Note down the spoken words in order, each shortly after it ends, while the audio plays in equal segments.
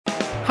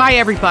Hi,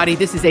 everybody.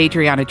 This is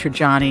Adriana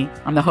Trajani.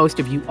 I'm the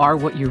host of You Are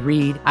What You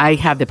Read. I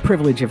have the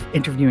privilege of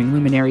interviewing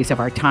luminaries of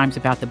our times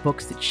about the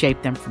books that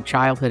shaped them from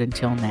childhood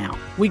until now.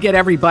 We get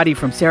everybody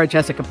from Sarah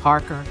Jessica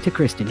Parker to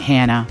Kristen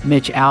Hanna,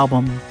 Mitch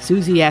Albom,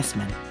 Susie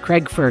Essman,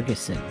 Craig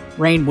Ferguson,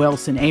 Rainn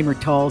Wilson, Amor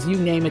Tolls, you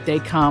name it, they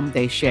come,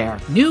 they share.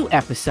 New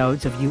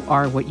episodes of You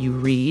Are What You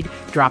Read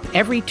drop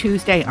every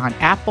Tuesday on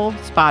Apple,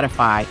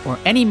 Spotify, or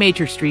any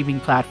major streaming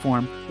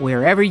platform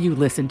wherever you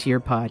listen to your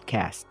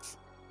podcasts.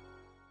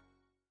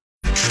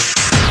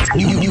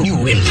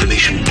 New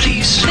information,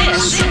 please.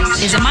 This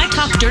is a My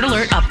Talk Dirt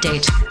Alert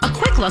update. A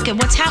quick look at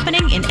what's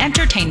happening in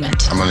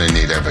entertainment. I'm going to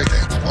need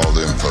everything, all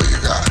the info you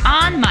got.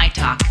 On My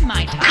Talk. Come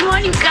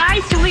on, you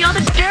guys, give me all the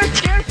dirt.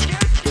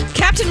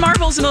 Captain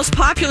Marvel's the most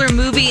popular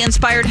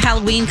movie-inspired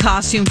Halloween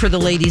costume for the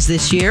ladies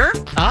this year.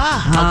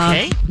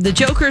 Okay. The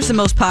Joker's the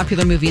most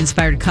popular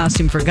movie-inspired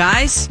costume for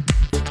guys.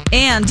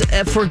 And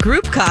for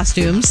group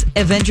costumes,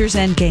 Avengers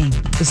Endgame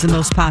is the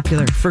most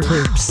popular for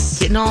groups.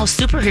 Getting all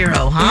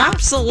superhero, huh?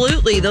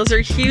 Absolutely. Those are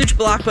huge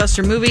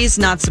blockbuster movies.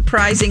 Not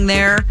surprising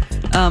there.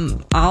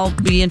 I'll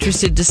be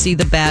interested to see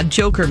the bad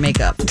Joker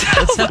makeup.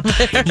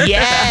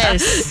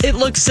 Yes. It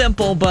looks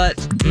simple, but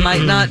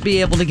might not be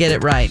able to get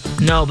it right.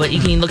 No, but you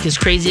can look as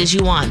crazy as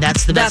you want.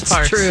 That's the best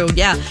part. That's true.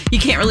 Yeah. You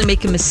can't really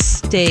make a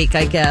mistake,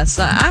 I guess.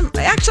 I'm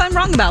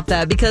wrong about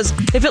that because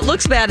if it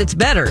looks bad, it's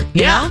better.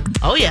 You know?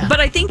 Oh, yeah.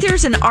 But I think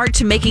there's an art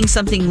to making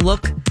something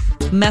look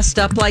messed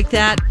up like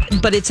that,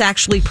 but it's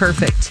actually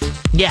perfect.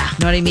 Yeah.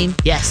 Know what I mean?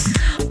 Yes.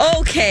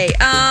 Okay.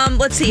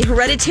 Let's see.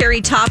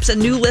 Hereditary tops a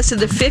new list of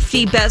the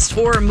 50 best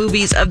horror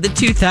movies of the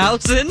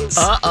 2000s.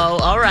 Uh-oh.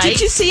 All right. Did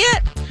you see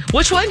it?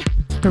 Which one?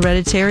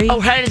 Hereditary. Oh,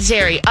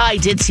 Hereditary. I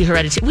did see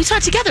Hereditary. We saw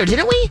it together,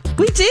 didn't we?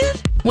 We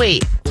did?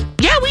 Wait.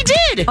 Yeah, we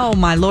did. Oh,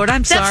 my Lord.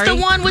 I'm sorry. That's the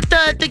one with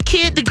the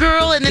kid, the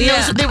girl, and then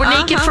they were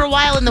naked for a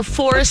while in the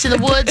forest, in the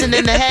woods, and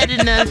then the head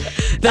in out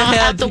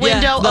the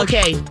window.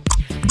 Okay.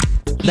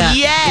 That.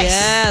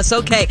 Yes.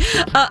 Okay.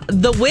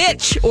 The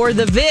Witch, or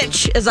The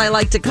Vitch, as I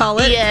like to call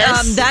it.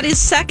 Yes. That is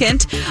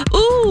second.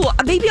 Ooh,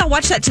 maybe I'll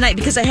watch that tonight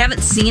because I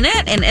haven't seen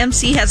it, and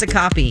MC has a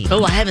copy.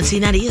 Oh, I haven't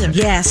seen that either.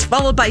 Yes.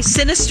 Followed by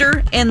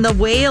Sinister and The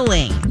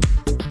Wailing.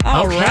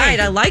 All right.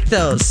 I like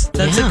those.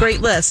 That's a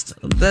great list.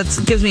 That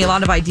gives me a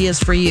lot of ideas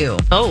for you.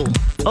 Oh,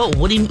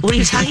 what are you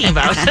talking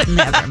about?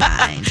 Never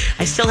mind.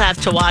 I still have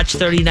to watch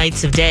 30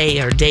 Nights of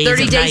Day or Days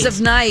 30 of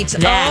Days Night.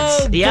 of Night.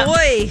 That's,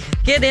 boy.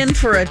 Get in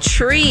for a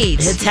treat.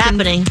 It's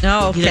happening.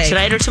 Okay. Either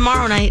tonight or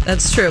tomorrow night.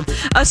 That's true.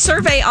 A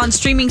survey on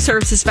streaming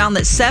services found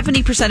that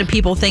 70% of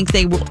people think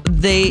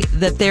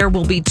that there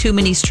will be too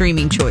many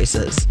streaming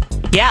choices.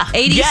 Yeah.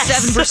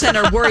 87%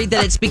 are worried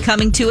that it's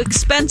becoming too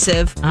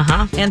expensive.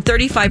 Uh-huh. And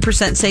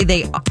 35% say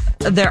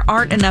there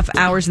aren't enough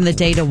hours in the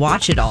day to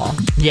watch it all.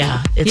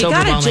 Yeah, it's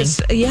overwhelming.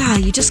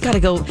 You just got to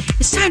go.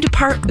 It's time to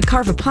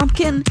carve a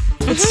pumpkin.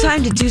 It's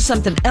time to do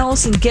something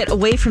else and get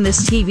away from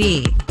this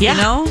TV. Yeah.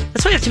 You know?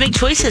 That's why you have to make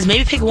choices.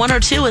 Maybe pick one or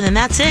two, and then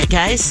that's it,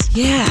 guys.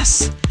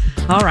 Yes.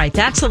 All right,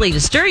 that's the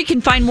latest. You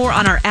can find more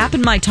on our app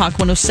and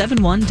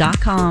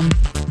mytalk1071.com.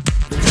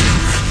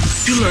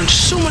 You learned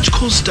so much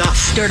cool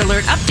stuff. Dirt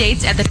Alert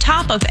updates at the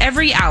top of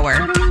every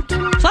hour.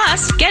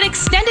 Plus, get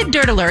extended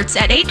Dirt Alerts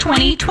at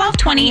 8:20,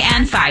 12:20,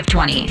 and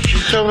 5:20.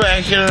 Come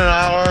back in an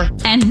hour.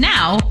 And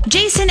now,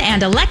 Jason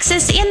and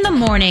Alexis in the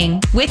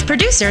morning with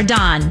producer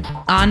Don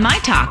on My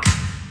Talk.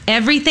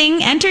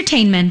 Everything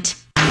Entertainment.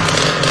 Oh,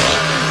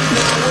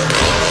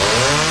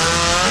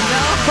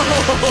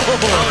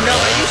 no.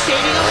 Are you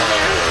shading over there?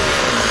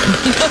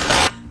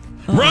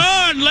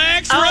 Run,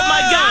 Lex, run! Oh,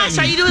 my gosh.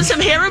 Are you doing some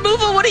hair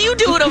removal? What are you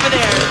doing over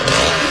there? Lex,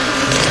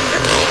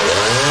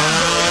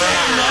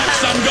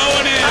 I'm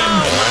going in.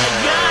 Oh, my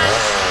gosh.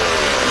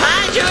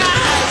 Hide your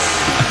eyes.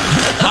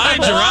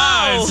 Hide your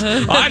eyes.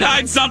 I'd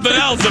hide something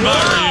else if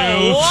I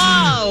were you.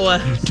 Whoa.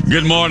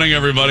 Good morning,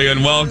 everybody,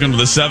 and welcome to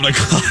the 7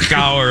 o'clock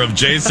hour of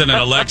Jason and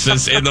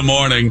Alexis in the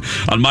morning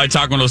on My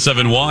Talk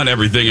 107.1,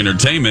 Everything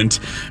Entertainment,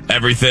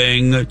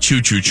 Everything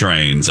Choo-Choo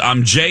Trains.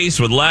 I'm Jace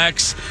with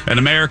Lex and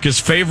America's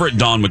favorite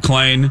Don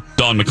McClain,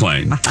 Don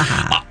McClain.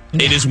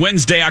 It is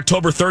Wednesday,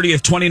 October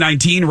 30th,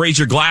 2019. Raise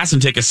your glass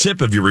and take a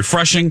sip of your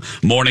refreshing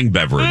morning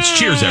beverage.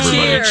 Cheers,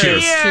 everybody.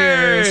 Cheers.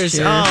 Cheers.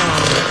 Oh.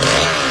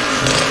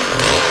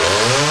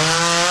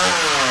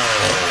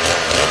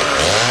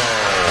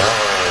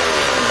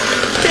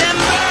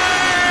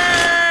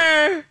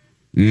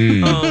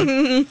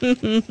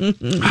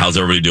 How's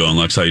everybody doing,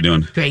 Lex? How you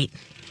doing? Great.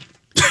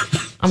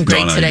 I'm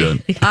great Donna,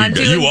 today. You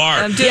are.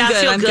 I'm doing Yeah, I good.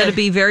 feel I'm good. going to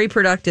be very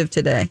productive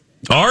today.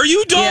 Are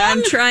you done? Yeah,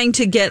 I'm trying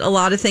to get a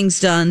lot of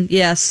things done.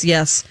 Yes.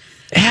 Atta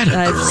I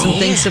have girl. some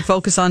things to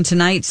focus on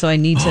tonight, so I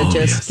need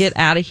to get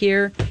out of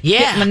here. Yeah.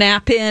 Get my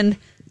nap in.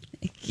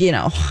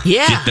 Yeah.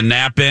 Get the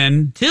nap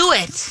in. Do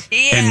it.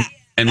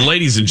 And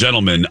ladies and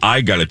gentlemen,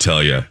 I got to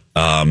tell you,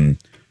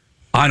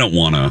 I don't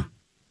want to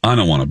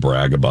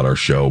brag about our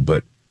show,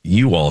 but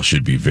You all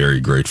should be very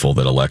grateful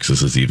that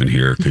Alexis is even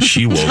here because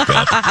she woke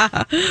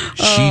up.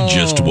 She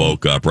just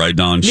woke up, right,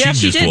 Dawn? Yeah,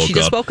 she did. She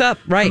just woke up,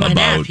 right?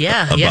 About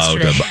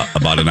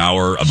an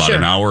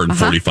hour and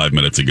 45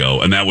 minutes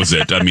ago, and that was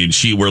it. I mean,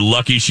 we're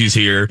lucky she's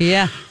here.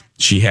 Yeah,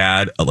 she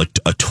had a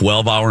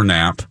 12-hour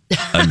nap,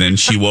 and then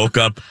she woke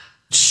up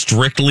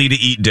strictly to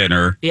eat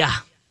dinner. Yeah.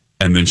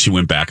 And then she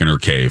went back in her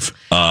cave.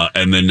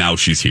 And then now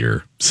she's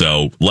here.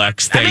 So,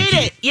 Lex, thank you.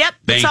 I made it. Yep.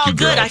 It's all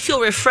good. I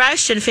feel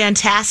refreshed and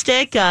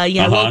fantastic.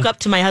 I woke up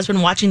to my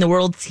husband watching the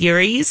World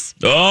Series.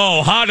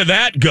 Oh, how did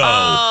that go?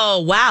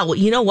 Oh, wow. Well,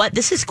 you know what?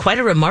 This is quite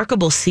a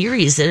remarkable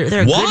series. They're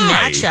a good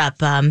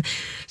matchup.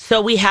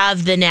 So we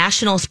have the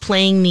Nationals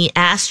playing the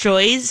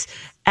Astros.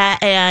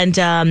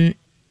 The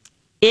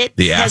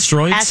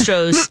Astros?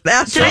 Astros.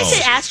 Did I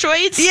say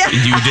asteroids? Yeah.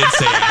 You did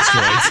say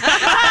asteroids.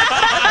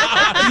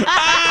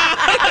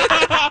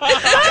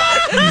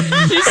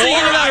 She's singing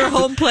about her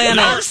home planet.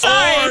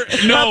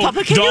 No,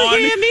 Papa, can you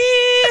hear me?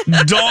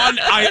 Dawn,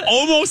 I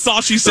almost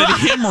thought she said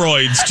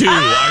hemorrhoids, too.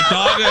 I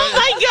thought oh,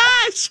 my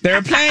gosh.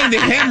 they're playing the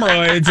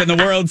hemorrhoids in the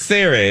World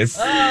Series.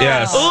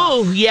 Yes.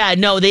 Oh, yeah.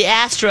 No, the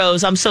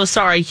Astros. I'm so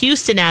sorry.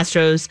 Houston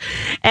Astros.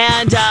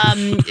 And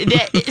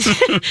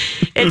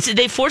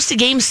they forced a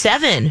Game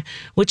 7,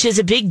 which is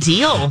a big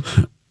deal.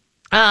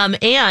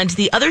 And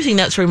the other thing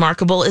that's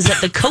remarkable is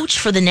that the coach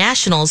for the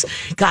Nationals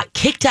got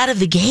kicked out of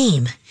the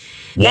game.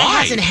 Why?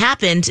 That hasn't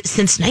happened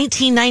since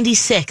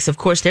 1996. Of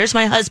course, there's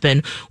my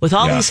husband with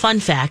all these fun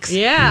facts.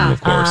 Yeah.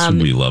 Of course,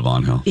 we love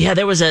Angel. Yeah,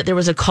 there was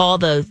a call.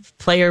 The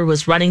player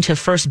was running to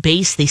first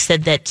base. They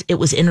said that it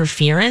was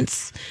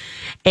interference.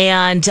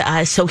 And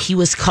so he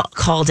was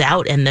called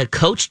out, and the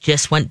coach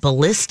just went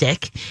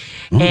ballistic.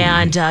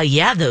 And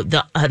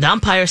the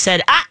umpire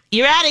said,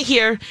 you're out of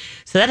here.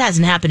 So that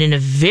hasn't happened in a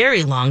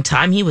very long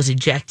time. He was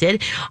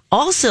ejected.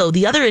 Also,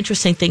 the other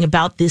interesting thing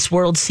about this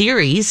World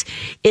Series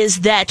is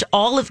that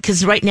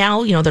because right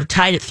now, they're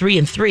tied at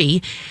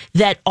 3-3,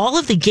 that all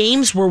of the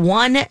games were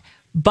won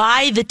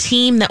by the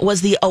team that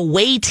was the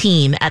away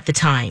team at the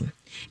time.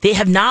 They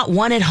have not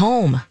won at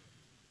home.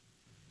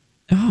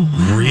 Oh,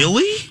 wow.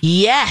 Really?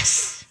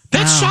 Yes.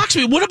 That shocks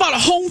me. What about a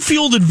home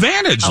field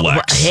advantage,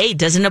 Lex? Hey,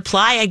 doesn't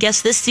apply, I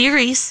guess, this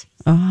series.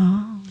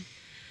 Oh.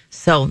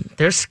 So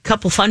there's a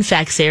couple fun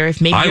facts there.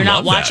 If maybe you're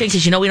not watching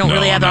because we don't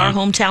really have our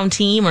hometown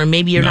team, or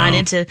maybe you're not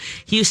into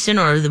Houston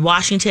or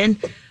Washington.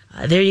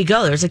 There you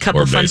go. There's a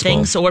couple of fun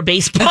things, or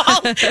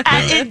baseball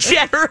in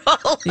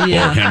general.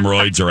 Yeah. Or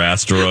hemorrhoids or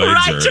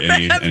asteroids or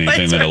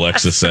anything that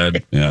Alexa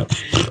said. Yeah.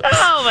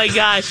 Oh my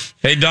gosh.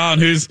 Hey Don,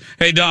 can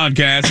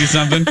I ask you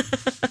something?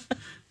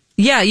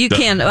 Yeah, you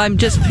can. I'm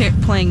just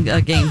playing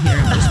a game here.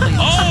 I'm just playing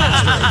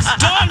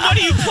asteroids. Don, what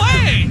are you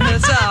playing?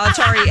 It's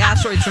Atari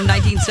Asteroids from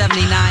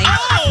 1979.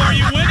 Oh, are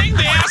you winning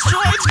the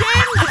asteroids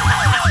game?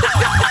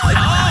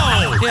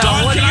 Yeah,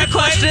 Don, what are your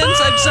questions?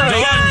 I'm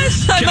sorry.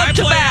 Don, I'm up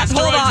to bat.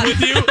 Hold on.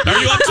 With you? Are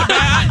you up to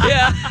bat?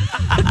 Yeah.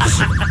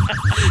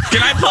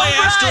 Can I play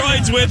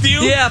asteroids with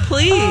you? Yeah,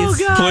 please. Oh,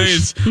 gosh.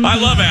 Please. I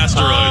love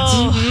asteroids.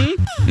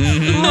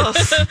 Oh.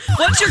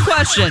 What's your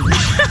question?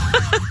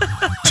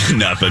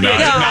 Nothing. No, it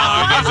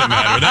doesn't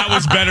matter. That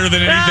was better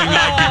than anything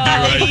I could do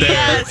right there.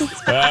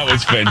 Yes. That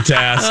was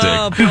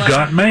fantastic. You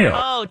got mail.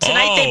 Oh,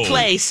 tonight they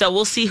play, so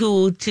we'll see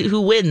who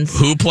wins.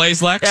 Who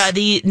plays, Lex?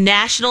 The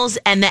Nationals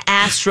and the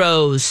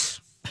Astros.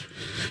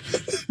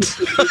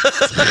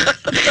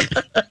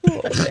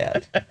 Oh,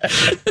 man.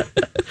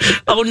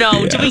 Oh,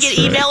 no. Did we get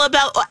email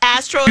about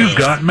Astros? You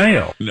got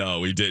mail. No,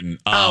 we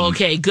didn't. Oh,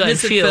 okay. Good.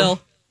 Phil.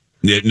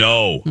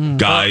 No,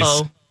 guys.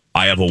 Uh-oh.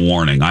 I have a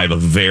warning. I have a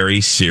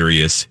very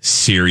serious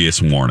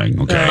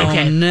warning. Okay.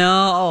 Okay. Oh,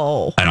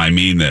 no. And I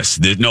mean this.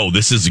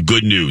 This is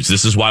good news.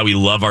 This is why we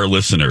love our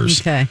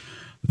listeners. Okay.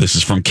 This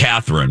is from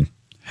Catherine.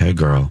 Hey,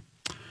 girl.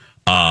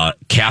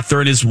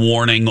 Catherine is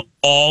warning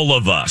all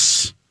of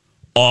us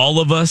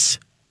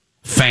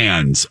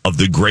fans of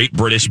the Great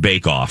British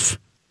Bake Off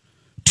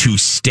to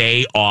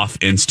stay off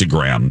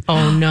Instagram.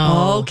 Oh,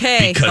 no.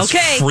 Okay. Because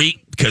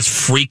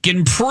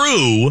freaking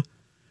Prue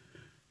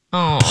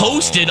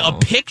posted a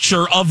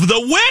picture of the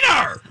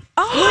winner.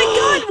 Oh, my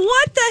God.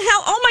 What the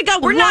hell? Oh, my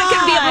God. We're not going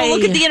to be able to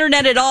look at the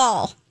internet at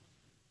all.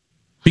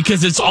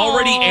 Because it's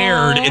already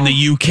aired in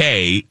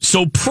the UK.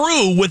 So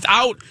Prue,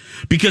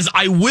 because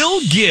I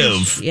will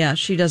give. Yeah,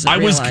 she doesn't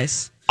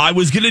realize. I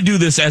was going to do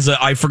this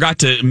I forgot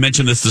to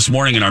mention this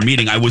morning in our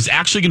meeting. I was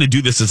actually going to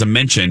do this as a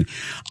mention.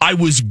 I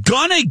was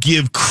going to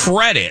give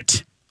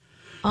credit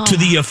to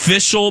the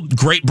official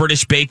Great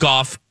British Bake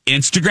Off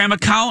Instagram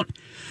account,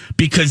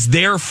 because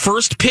their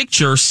first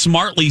picture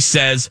smartly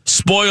says,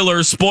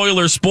 spoilers,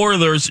 spoilers,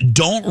 spoilers,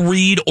 don't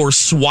read or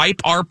swipe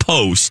our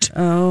post.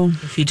 Oh.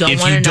 If you don't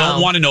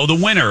want to know the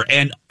winner.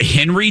 And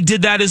Henry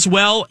did that as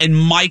well, and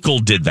Michael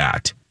did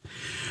that.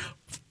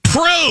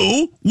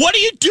 Prue, what are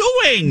you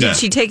doing? Did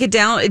she take it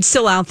down? It's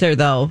still out there,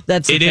 though.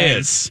 It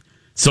is.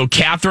 So,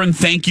 Catherine,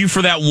 thank you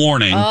for that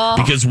warning,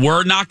 because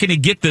we're not going to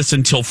get this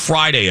until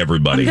Friday,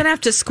 everybody. I'm going to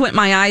have to squint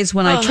my eyes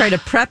when I try to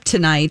prep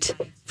tonight.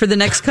 For the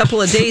next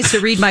couple of days to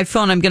read my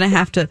phone, I'm going to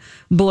have to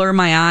blur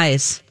my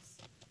eyes.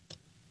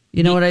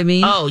 You know what I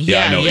mean? Oh,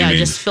 Yeah, I know what you mean.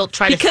 Just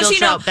try to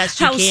filter out best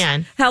you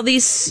can. How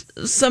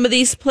some of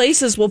these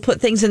places will put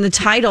things in the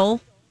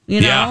title,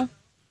 you know? Yeah.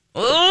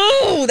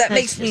 Oh, that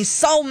makes me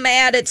so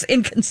mad. It's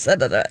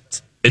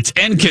inconsiderate. It's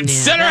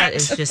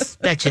inconsiderate. Yeah,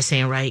 that just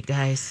ain't right,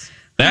 guys.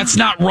 That's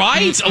not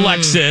right,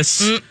 Alexis.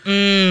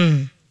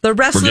 The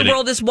rest of the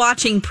world is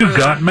watching. You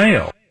got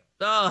mail.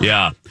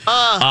 Yeah.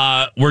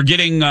 We're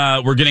getting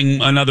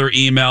another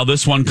email.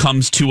 This one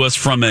comes to us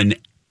from an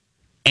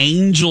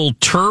Angel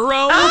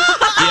Turo.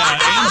 Yeah,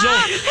 Angel.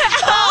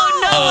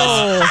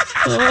 Oh,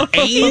 no.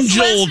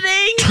 Angel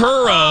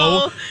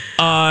Turo.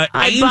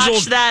 I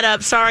botched that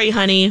up. Sorry,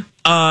 honey.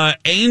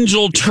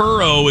 Angel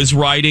Turo is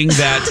writing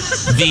that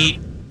the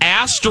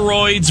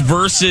Asteroids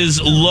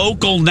versus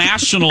local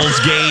Nationals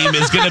game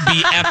is going to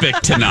be epic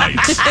tonight.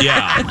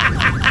 Yeah.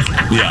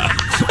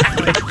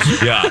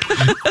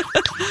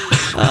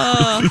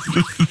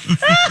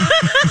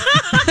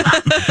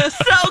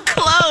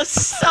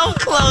 So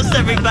close,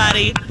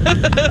 everybody.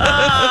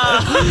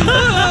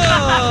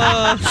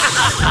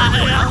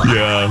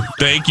 Yeah.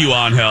 Thank you,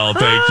 Angel.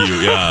 Thank you.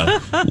 Yeah.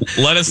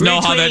 Let us know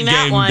how that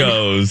game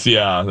goes.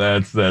 Yeah,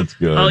 that's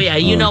good. Oh yeah,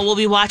 we'll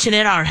be watching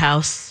at our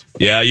house.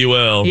 Yeah, you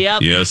will.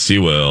 Yep. Yes,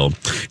 you will.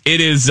 It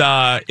is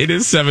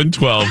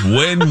 7:12.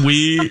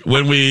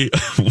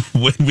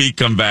 When we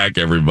come back,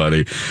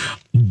 everybody,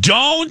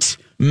 don't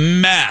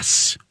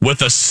mess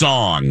with a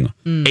song,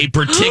 a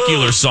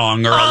particular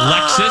song, or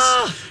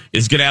Alexis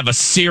is going to have a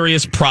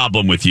serious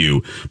problem with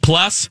you.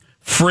 Plus,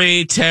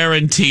 free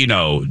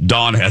Tarantino.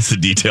 Dawn has the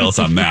details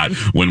on that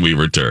when we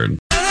return.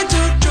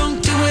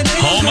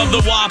 Home of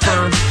the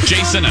Whopper,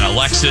 Jason and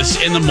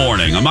Alexis in the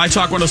morning. On My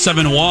Talk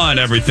 107.1,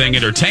 Everything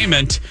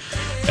Entertainment,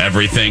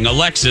 Everything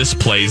Alexis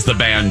plays the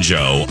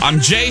banjo. I'm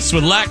Jace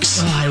with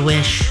Lex. Oh, I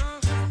wish.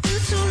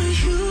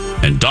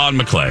 And Dawn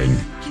McClain.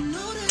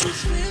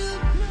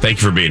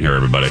 Thank you for being here,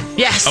 everybody.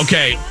 Yes.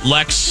 Okay,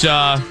 Lex,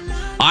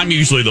 I'm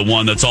usually the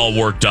one that's all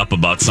worked up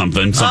about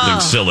something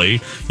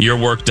silly. You're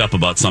worked up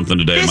about something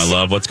today, my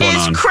love. What's going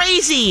on? It's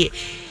crazy.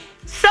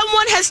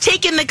 Someone has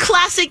taken the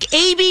classic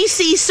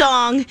ABC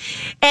song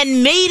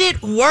and made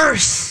it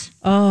worse.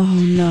 Oh,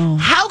 no.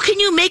 How can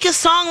you make a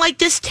song like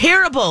this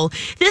terrible?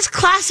 This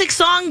classic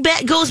song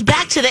goes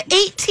back to the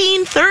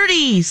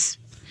 1830s.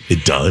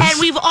 It does. And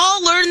we've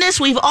all learned this.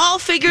 We've all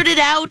figured it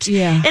out.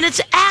 Yeah. And it's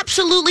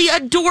absolutely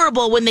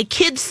adorable when the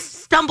kids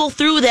stumble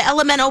through the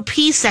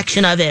LMNOP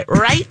section of it,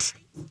 right?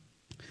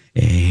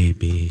 A,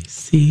 B,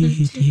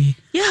 C, D.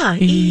 Yeah.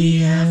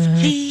 E, F,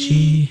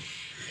 G.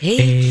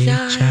 H,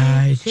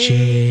 I,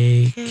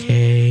 J,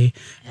 K,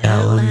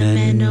 L, M,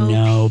 N,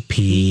 O,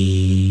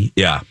 P.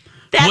 Yeah.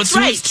 That's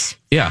right.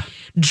 Yeah.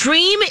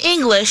 Dream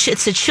English,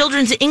 it's a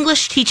children's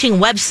English teaching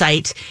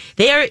website.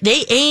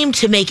 They aim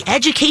to make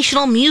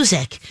educational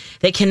music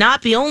that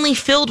cannot be only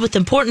filled with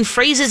important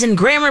phrases and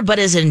grammar, but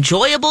is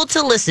enjoyable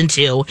to listen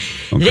to.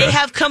 Okay. They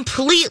have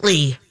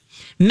completely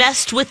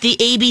messed with the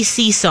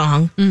ABC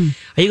song.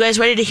 Are you guys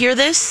ready to hear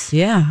this?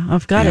 Yeah,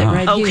 I've got it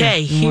right here.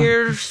 Okay,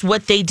 here's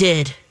what they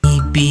did. A,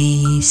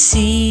 B,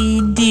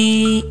 C,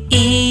 D,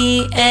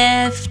 E,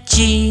 F,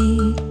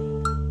 G,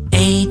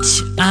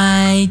 H,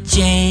 I,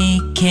 J,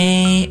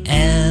 K,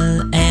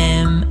 L,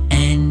 M,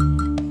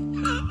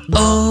 N,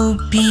 O,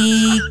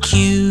 P,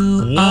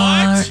 Q,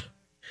 R.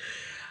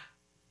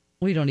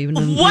 We don't even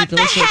know. What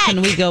the heck?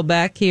 Can we go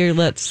back here?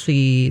 Let's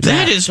see.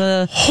 That is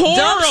horrible.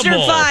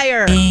 Dumpster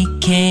fire. A,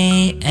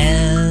 K,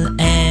 L,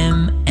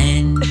 M,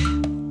 N,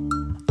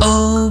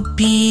 O,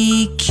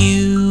 P,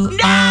 Q,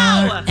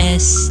 R,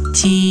 S,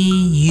 T,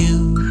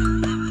 U,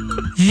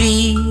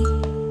 V,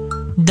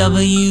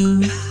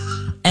 W,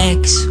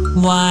 X,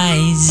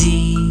 Y,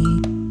 Z.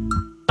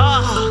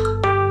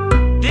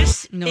 Oh,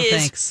 this is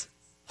thanks.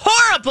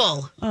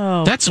 Horrible.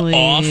 Oh, that's please.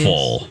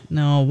 Awful.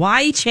 No,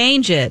 why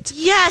change it?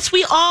 Yes,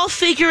 we all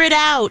figure it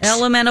out.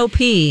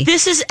 LMNOP.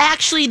 This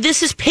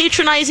is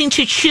patronizing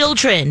to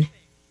children.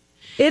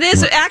 It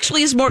is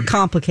actually is more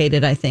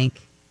complicated, I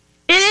think.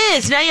 It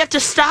is. Now you have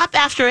to stop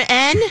after an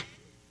N.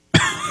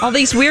 All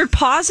these weird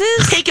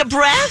pauses. Take a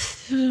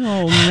breath.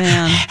 Oh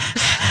man.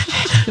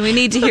 Do we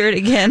need to hear it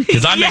again?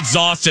 Because I'm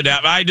exhausted.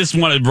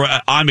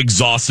 I'm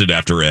exhausted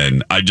after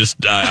N. I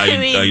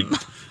need a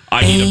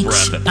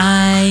breath. H,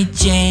 I,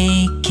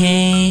 J,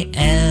 K,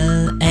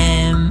 L,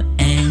 M,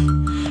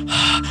 N,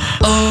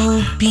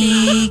 O,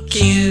 P,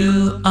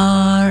 Q,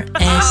 R,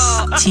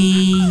 S, T,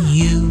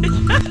 U,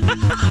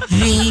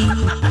 V,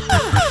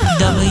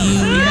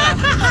 W,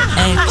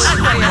 X,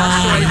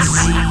 Y,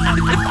 Z.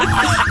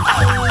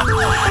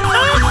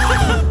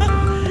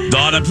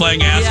 Dawn, I'm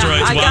playing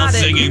Asteroids while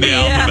singing the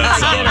alphabet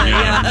song.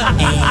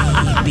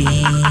 A, B,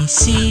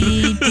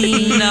 C,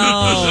 D.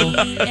 No.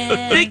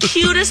 The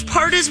cutest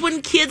part is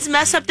when kids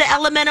mess up the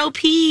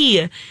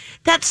LMNOP.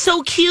 That's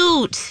so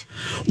cute.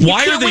 Why you are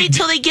can't they wait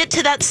till they get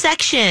to that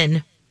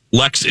section.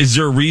 Lex, is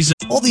there a reason?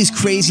 All these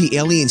crazy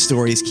alien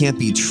stories can't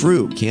be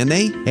true, can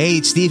they? Hey,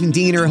 it's Stephen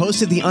Diener,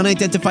 host of the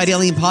Unidentified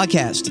Alien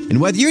Podcast.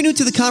 And whether you're new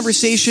to the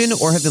conversation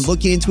or have been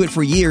looking into it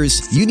for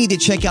years, you need to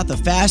check out the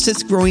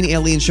fastest growing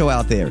alien show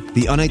out there,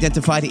 the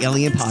Unidentified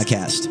Alien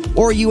Podcast,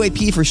 or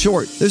UAP for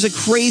short. There's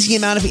a crazy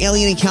amount of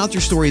alien encounter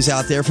stories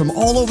out there from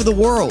all over the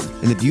world.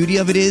 And the beauty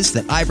of it is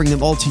that I bring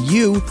them all to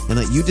you and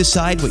let you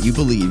decide what you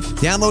believe.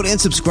 Download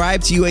and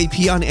subscribe to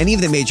UAP on any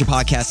of the major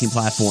podcasting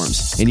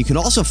platforms. And you can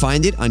also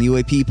find it on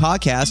UAPpodcast.com.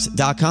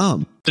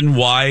 And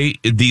why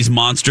these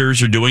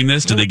monsters are doing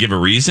this? Do they give a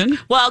reason?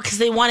 Well, because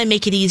they want to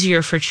make it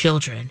easier for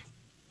children.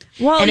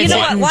 Well, and you it's know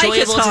what? Life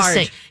is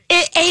hard.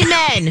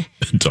 Amen.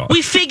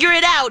 We figure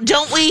it out,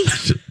 don't we?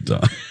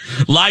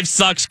 Life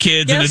sucks,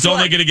 kids, and it's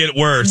only going to get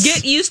worse.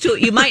 Get used to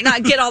it. You might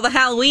not get all the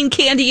Halloween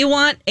candy you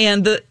want,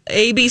 and the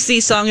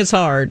ABC song is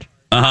hard.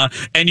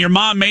 And your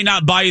mom may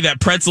not buy you that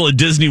pretzel at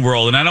Disney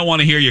World, and I don't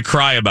want to hear you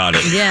cry about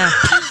it. Yeah.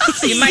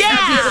 You might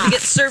not be able to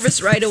get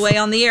service right away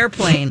on the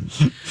airplane.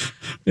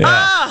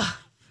 Yeah.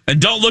 And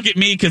don't look at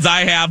me because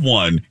I have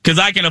one, because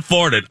I can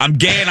afford it. I'm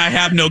gay and I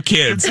have no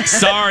kids.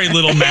 Sorry,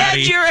 little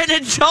Maddie. And you're an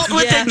adult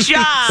with a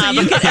job. So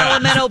you get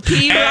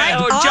LMNOP right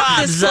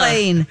off this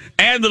plane.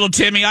 And little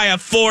Timmy, I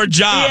have 4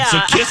 jobs, so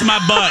kiss my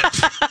butt.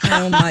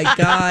 Oh, my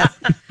God.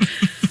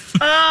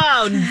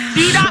 Oh,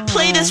 do not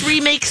play this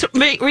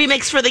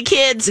remix for the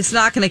kids. It's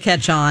not going to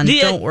catch on.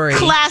 Don't worry.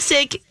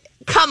 Classic.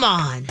 Come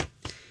on.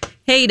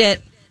 Hate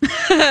it.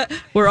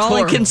 We're all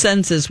in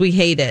consensus. We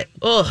hate it.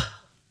 Ugh.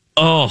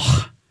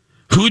 Oh.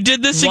 Who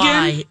did this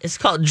again? It's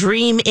called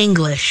Dream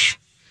English.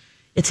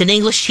 It's an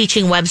English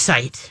teaching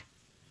website.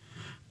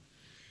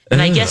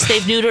 And I guess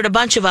they've neutered a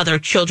bunch of other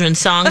children's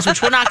songs,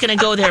 which we're not going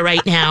to go there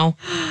right now.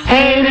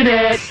 Hated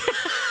it.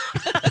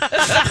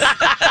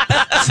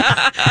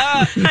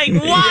 Like,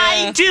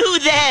 why do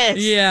this?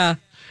 Yeah.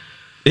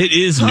 It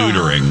is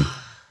neutering.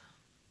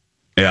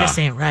 Yeah. This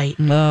ain't right.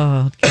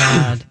 Oh,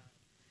 God.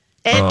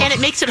 And it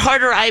makes it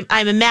harder,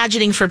 I'm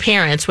imagining, for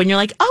parents when you're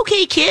like,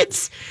 okay,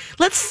 kids,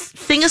 let's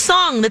sing a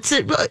song that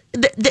we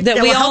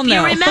will all help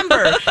know. you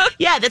remember.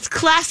 Yeah, that's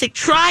classic,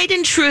 tried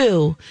and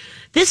true.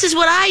 This is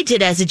what I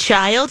did as a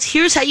child.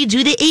 Here's how you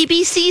do the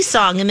ABC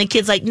song. And the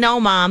kid's like,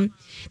 no, Mom,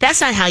 that's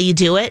not how you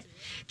do it.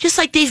 Just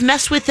like they've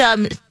messed with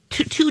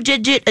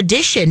two-digit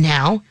addition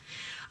now.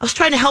 I was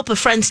trying to help a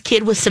friend's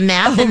kid with some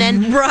math, and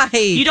then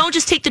you don't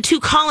just take the 2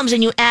 columns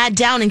and you add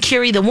down and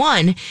carry the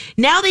 1.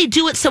 Now they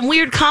do it some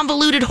weird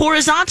convoluted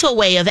horizontal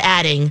way of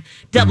adding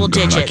double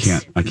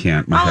digits. I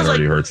can't. My head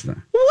already hurts now.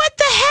 What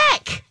the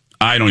heck?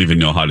 I don't even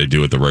know how to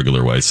do it the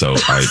regular way, so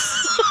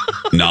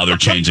now they're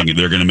changing it.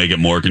 They're going to make it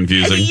more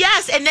confusing.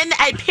 Yes, and then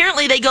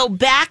apparently they go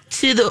back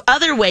to the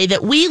other way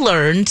that we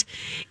learned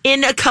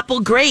in a couple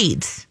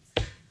grades.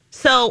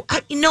 So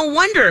no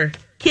wonder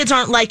kids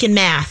aren't liking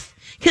math.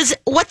 Because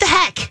what the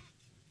heck?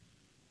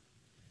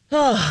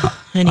 Oh,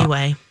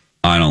 anyway.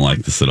 I don't like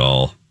this at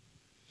all.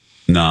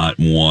 Not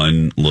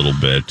one little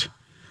bit.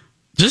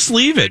 Just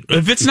leave it.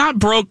 If it's not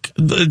broke,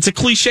 it's a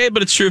cliche,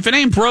 but it's true. If it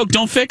ain't broke,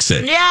 don't fix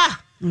it. Yeah.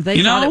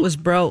 They thought it was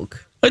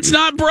broke. It's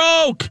not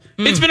broke.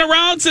 It's been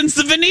around since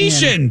the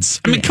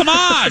Venetians. I mean, come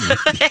on.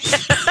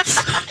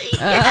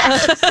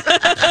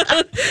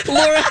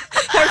 Laura,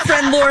 our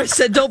friend Laura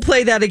said, don't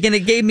play that again.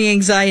 It gave me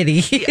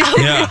anxiety.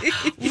 Yeah.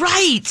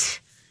 Right.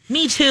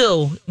 Me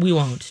too. We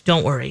won't.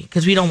 Don't worry,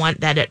 because we don't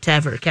want that to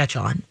ever catch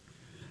on.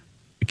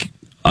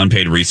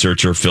 Unpaid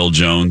researcher Phil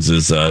Jones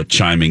is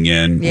chiming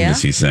in. Yeah? What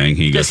is he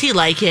saying? Does he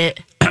like it?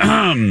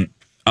 A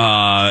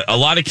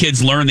lot of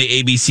kids learn the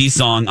ABC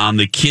song on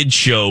the kids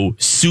show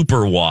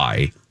Super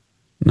Y.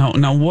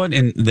 Now what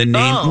in the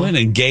name? What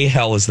in gay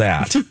hell is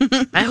that?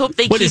 I hope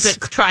they keep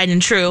it tried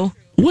and true.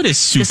 What is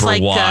Super Just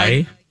like,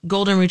 Y?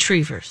 Golden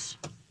Retrievers.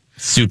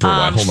 Super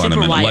Y. Hold on a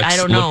minute. Y. Lex, I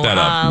don't know. Look that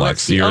up,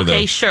 Let's see.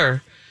 Okay,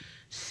 sure.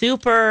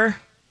 Super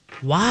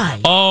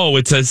Y. Oh,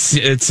 it's a.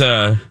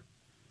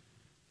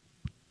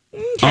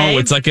 Okay. Oh,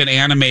 it's like an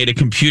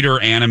computer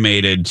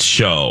animated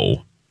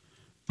show.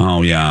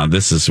 Oh yeah,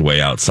 this is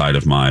way outside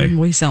of my.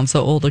 We sound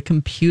so old. A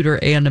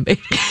computer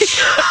animated.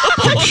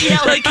 Yeah,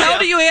 like how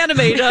do you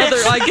animate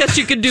I guess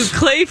you could do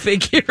clay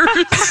figures.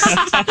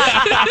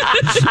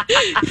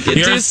 You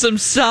could do some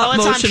stop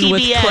motion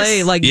with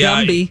clay, like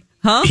Gumby.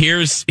 Huh?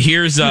 Here's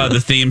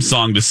the theme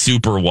song to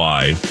Super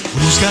Y.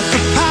 Who's got the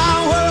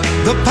power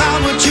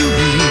to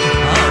lead?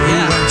 Who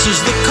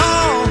answers the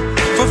call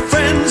for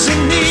friends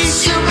in need?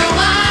 Super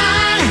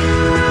Y,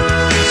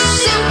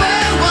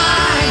 Super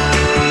Y.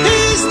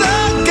 He's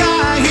the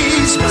guy,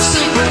 he's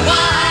Super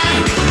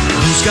Y.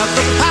 Who's got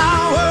the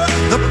power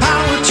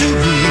to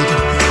lead?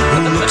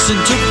 Who looks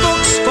into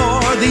books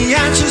for the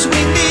answers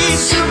we need?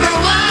 Super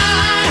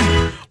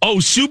Y. Oh,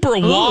 Super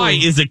Y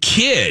is a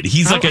kid.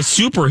 He's like a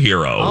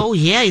superhero. Oh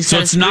yeah, he's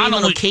got his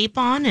little cape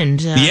on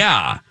and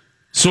yeah.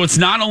 So it's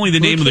not only the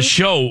name of the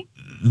show.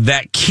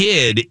 that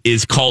kid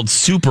is called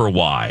Super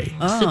Y.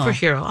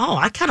 Superhero. Oh,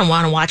 I kind of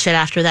want to watch it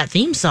after that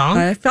theme song.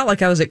 I felt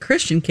like I was at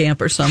Christian camp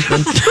or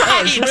something.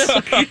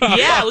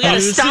 Yeah, we got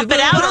to stomp it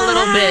out a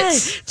little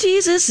bit.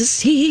 Jesus is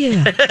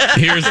here.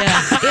 Here's in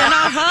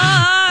our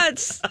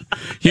hearts.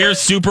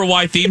 here's Super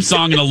Y theme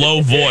song in a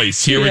low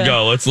voice. Here we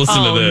go. Let's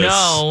listen to this.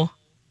 No.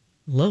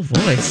 Low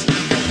voice.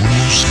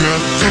 Who's got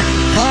the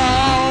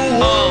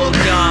power? Oh,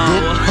 no.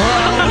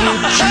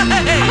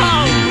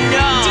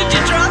 Did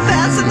you drop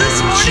acid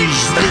this morning?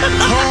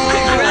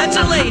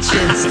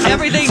 Congratulations.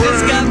 Everything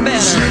just got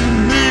better.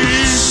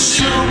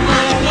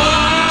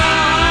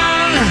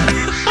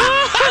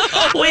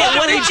 Wait,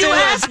 what did you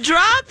ask?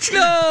 Dropped?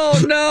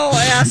 No,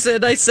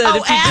 acid. I said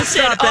if you just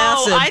drop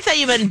acid. Oh, I thought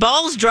you meant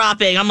balls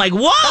dropping. I'm like,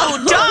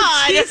 whoa,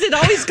 Dawn. Geez, it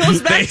always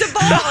goes back to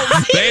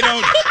balls. They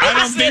don't. I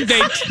don't think they.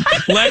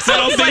 Lex, I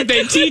don't think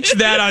they teach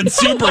that on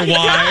Super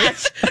Y.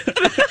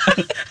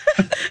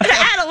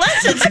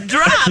 Adolescents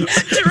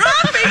dropped.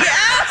 Dropping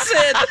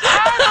acid.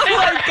 Oh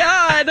my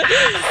God.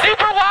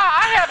 Super Y,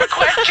 I have a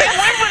question.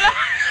 When will I...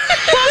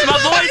 My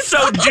voice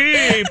so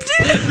deep.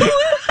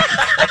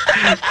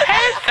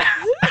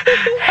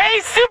 Hey,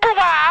 Super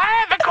Y, I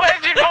have a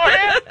question for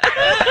you.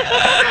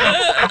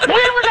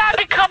 When will I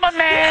become a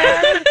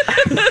man?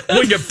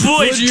 When your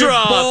voice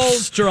drops.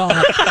 Balls drop.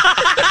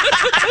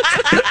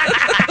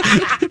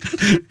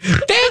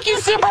 Thank you,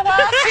 Super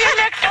Y. See you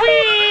next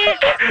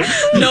week.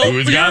 No,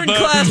 Who's you're got in the-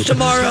 class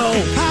tomorrow.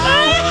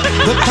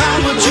 The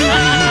power to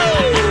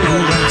lead. Who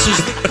answers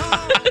the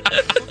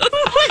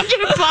When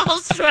your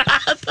balls drop.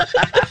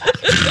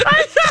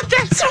 I thought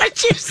that's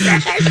what you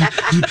said.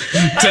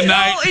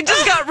 Tonight. It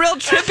just got real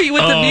trippy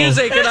with the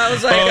music, and I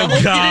was like, I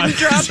hope God. you didn't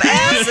drop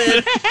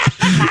acid.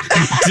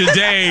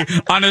 Today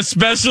on a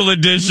special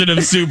edition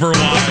of Super Y.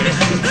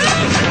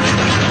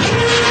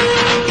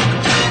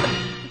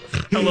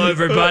 Hello,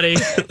 everybody.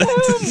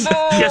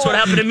 Guess what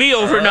happened to me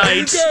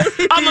overnight?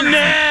 I'm a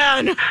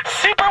man.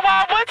 Super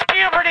Y, what's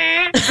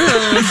puberty?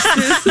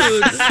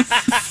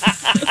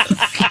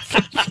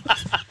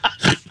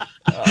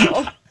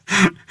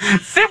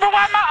 Super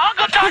Y, my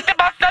uncle talked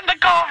about something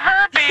called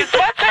herpes.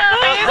 What's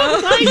herpes?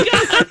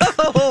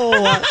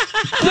 Oh, my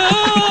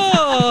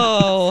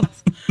God.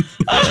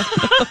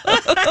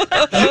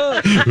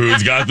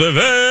 Who's got the He's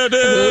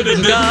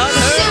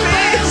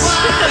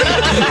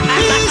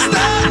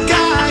that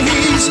guy.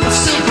 He's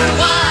Super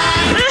Y.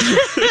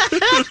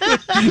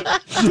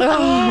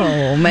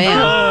 Oh, man.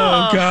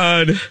 Oh,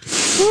 God.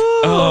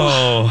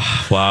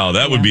 Oh, wow.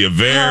 That would be a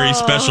very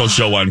special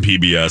show on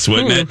PBS,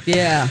 wouldn't it?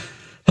 Yeah.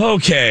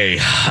 Okay.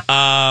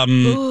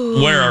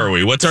 Where are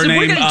we? What's our So name?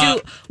 we're going to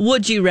do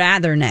Would You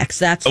Rather next.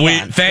 That's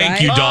fun,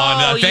 Thank you, right?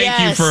 Dawn.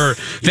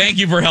 Thank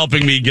you for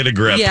helping me get a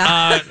grip.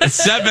 Yeah.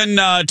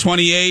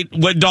 7:28.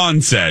 What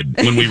Dawn said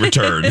when we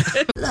return.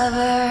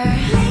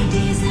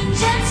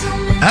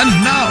 And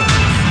now,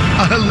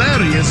 a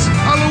hilarious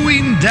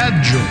Halloween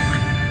dad joke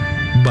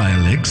by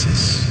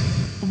Alexis.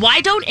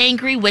 Why don't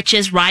angry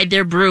witches ride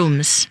their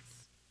brooms?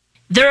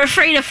 They're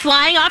afraid of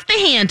flying off the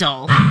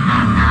handle.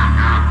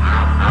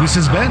 This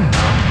has been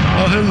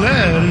a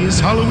hilarious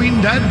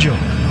Halloween dad joke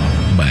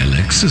by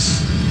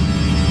Alexis.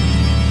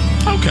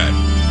 Okay.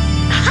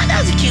 That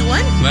was a cute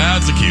one.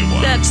 That's a cute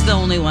one. That's the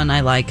only one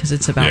I like because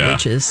it's about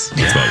witches.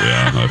 That's what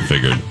I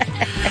figured.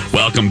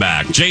 Welcome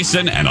back.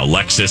 Jason and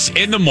Alexis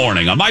in the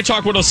morning on My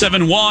Talk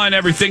 107.1,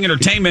 Everything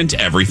Entertainment,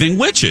 Everything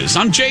Witches.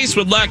 I'm Jace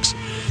with Lex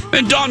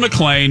and Dawn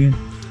McClain.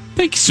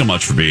 Thank you so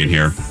much for being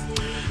here.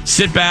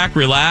 Sit back,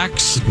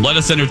 relax, let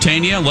us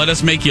entertain you, let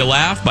us make you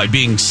laugh by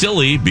being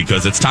silly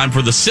because it's time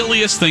for the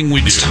silliest thing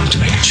we do. It's time to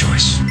make a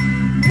choice.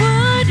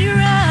 Would you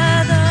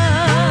rather?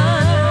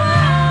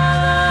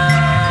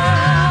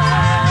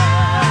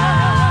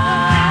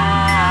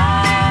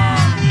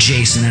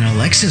 Jason and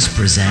Alexis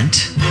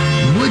present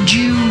Would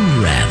You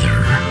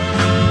Rather?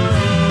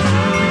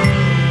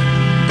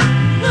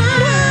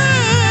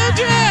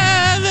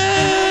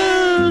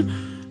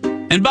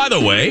 And by the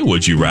way,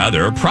 Would You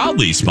Rather,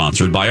 proudly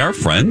sponsored by our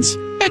friends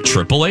at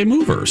AAA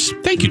Movers.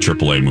 Thank you,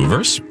 AAA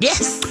Movers.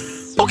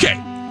 Yes. Okay,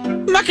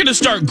 I'm not going to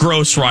start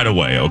gross right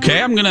away,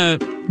 okay? I'm going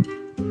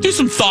to do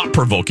some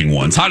thought-provoking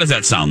ones. How does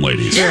that sound,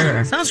 ladies?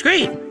 Yeah, sounds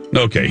great.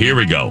 Okay, here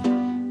we go.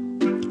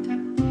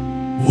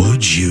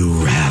 Would you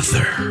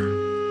rather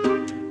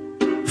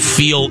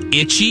feel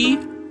itchy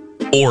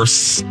or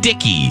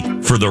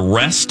sticky for the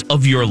rest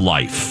of your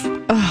life?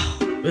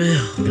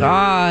 Oh,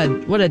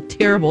 God. What a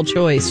terrible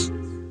choice.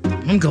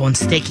 I'm going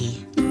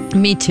sticky.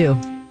 Me too.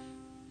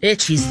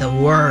 Itchy's the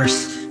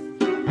worst.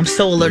 I'm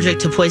so allergic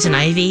to poison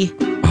ivy.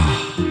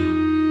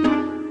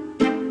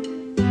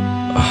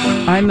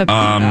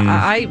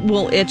 I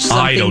will itch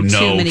something I don't know.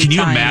 too many Can you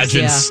times,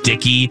 imagine yeah.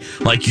 sticky?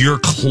 Like your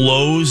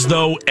clothes,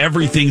 though,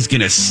 everything's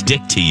going to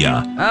stick to you.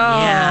 Oh.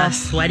 Yeah,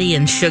 sweaty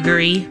and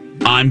sugary.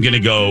 I'm going to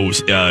go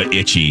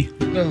itchy.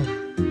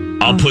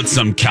 I'll put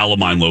some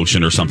calamine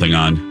lotion or something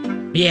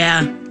on.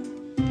 Yeah.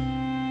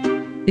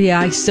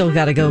 Yeah, I still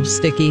got to go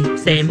sticky.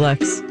 Same.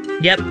 Flex.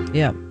 Yep.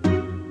 Yep.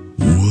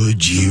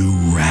 Would you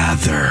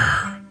rather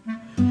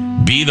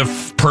be the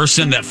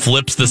person that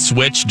flips the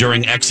switch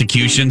during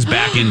executions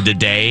back in the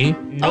day?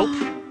 Nope.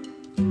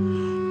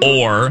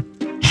 Or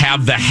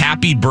have the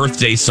happy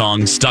birthday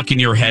song stuck in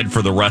your head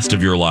for the rest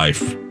of your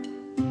life?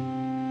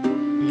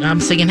 I'm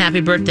singing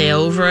happy birthday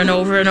over and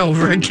over and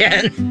over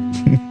again.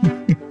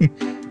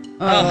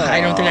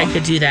 I don't think I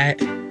could do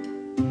that.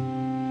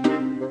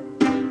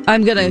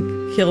 I'm going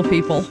to kill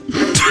people.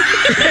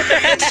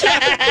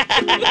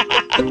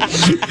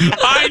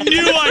 I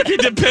knew I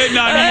could depend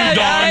on you,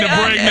 Dawn, to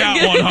bring that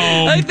one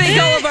home. I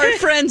think all of our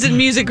friends in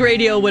music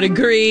radio would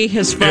agree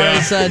as far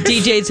as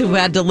DJs who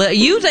had to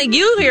you think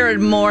you hear it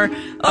more.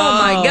 Oh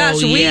my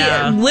gosh, we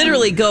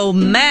literally go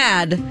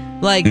mad,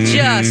 like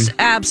just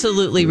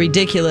absolutely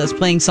ridiculous,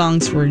 playing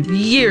songs for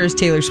years,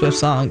 Taylor Swift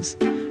songs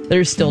that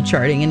are still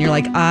charting, and you're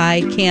like,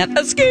 I can't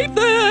escape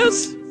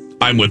this.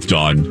 I'm with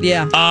Dawn.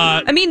 Yeah.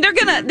 I mean, they're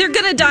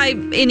gonna die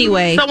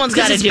anyway. Someone's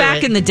got to do it.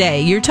 Back in the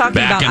day. You're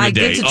talking about I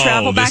get to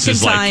travel back in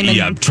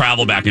time.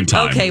 Travel back in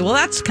time. Okay, well,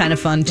 that's kind of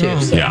fun,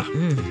 too. So. Yeah.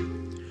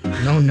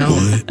 No.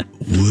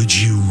 Would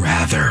you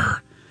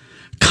rather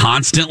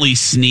constantly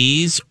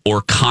sneeze or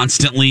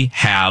constantly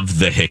have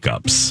the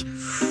hiccups?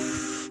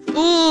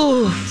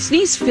 Ooh.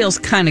 Sneeze feels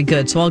kind of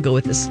good, so I'll go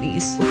with the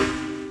sneeze.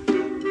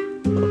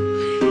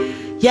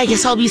 Yeah, I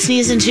guess I'll be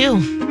sneezing,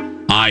 too.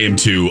 I am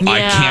too. Yeah. I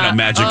can't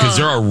imagine because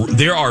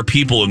there are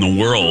people in the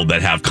world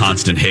that have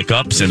constant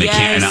hiccups and they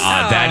can't.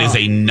 That is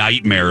a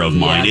nightmare of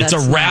mine. It's a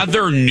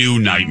rather new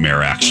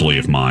nightmare, actually,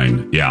 of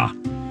mine. Yeah.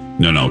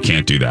 No,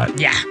 can't do that.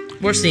 Yeah,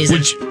 we're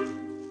sneezing.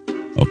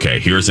 Okay,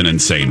 here's an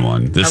insane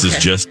one. This is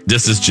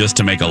just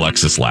to make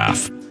Alexis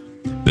laugh.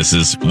 This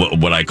is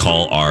what I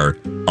call our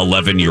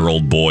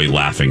 11-year-old boy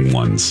laughing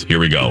ones. Here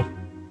we go.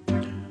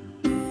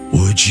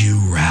 Would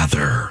you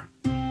rather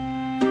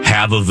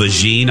have a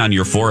vagine on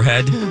your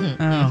forehead?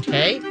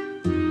 Okay.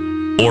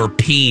 Or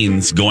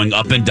peens going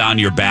up and down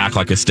your back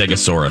like a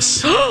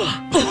stegosaurus?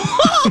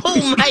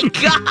 Oh my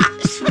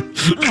gosh.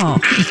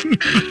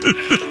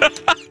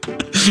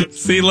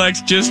 See,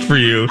 Lex, just for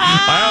you.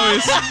 I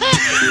always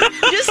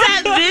just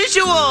that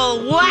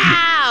visual.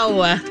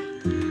 Wow.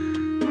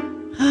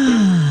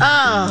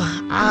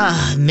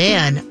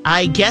 Man.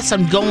 I guess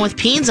I'm going with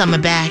peens on my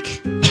back.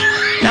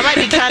 That might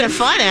be kind of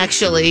fun,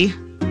 actually.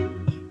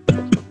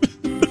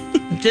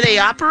 Do they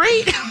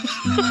operate?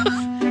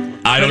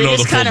 I don't know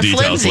the full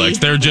details, Lex.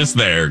 They're just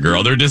there,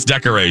 girl. They're just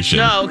decoration.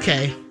 Oh,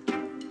 okay.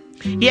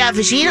 Yeah,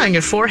 vagine on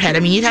your forehead. I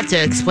mean, you'd have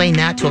to explain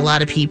that to a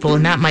lot of people,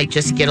 and that might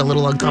just get a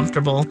little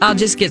uncomfortable. I'll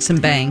just get some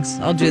bangs.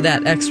 I'll do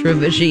that extra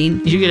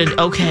vagine. You're gonna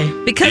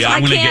because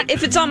I can't.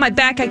 If it's on my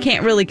back, I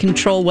can't really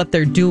control what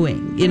they're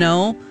doing. You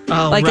know,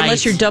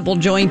 unless you're double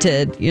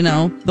jointed. You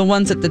know, the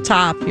ones at the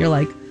top, you're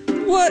like,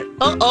 what?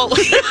 I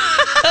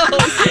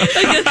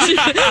guess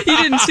you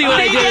didn't see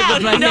what I did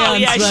with my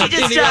hands. She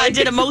just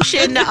did a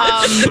motion. Well,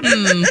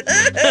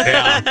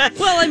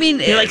 I mean,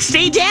 you're like,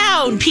 stay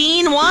down,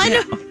 peen one.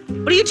 Yeah.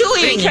 What are you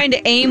doing? Are you trying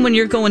to aim when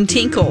you're going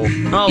tinkle?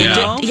 Oh,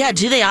 yeah.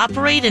 Do they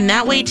operate in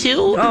that way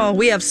too? Oh,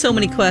 we have so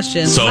many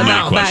questions.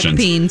 Back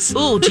peens.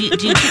 Ooh, do you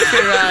keep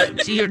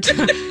your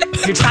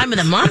time of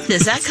the month?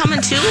 Is that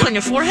coming too on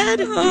your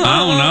forehead? I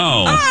don't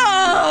know.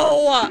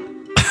 Oh.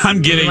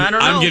 I'm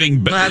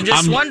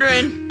just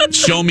wondering.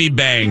 Show me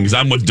bangs.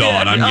 I'm with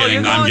Dawn. I'm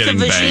getting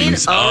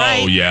bangs.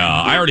 Right. Yeah.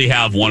 I already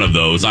have one of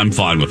those. I'm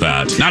fine with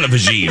that. Not a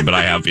vagine, but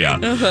I have,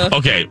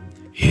 Okay.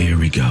 Here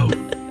we go.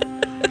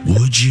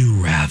 Would you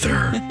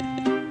rather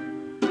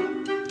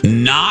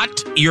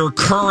not your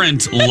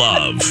current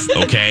love,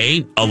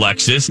 okay?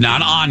 Alexis,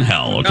 not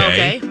Angel,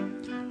 okay?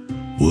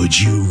 Would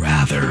you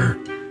rather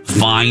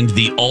find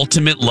the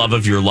ultimate love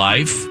of your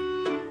life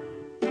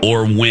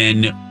or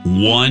win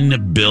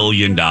 $1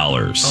 billion?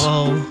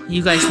 Oh,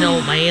 you guys know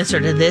what my answer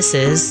to this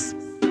is.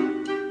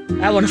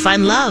 I want to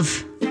find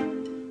love.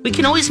 We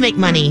can always make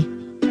money.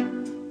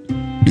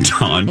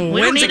 Dawn.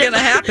 When's it going to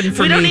happen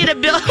for me? We don't need a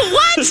bill.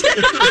 What?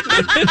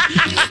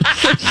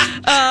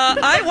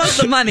 I want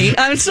the money.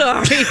 I'm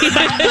sorry.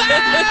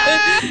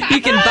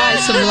 You can buy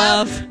some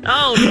love.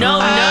 Oh, no.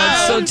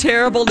 It's so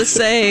terrible to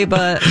say,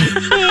 but...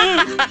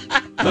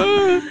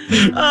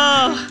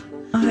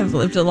 I've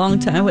lived a long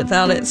time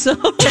without it, so...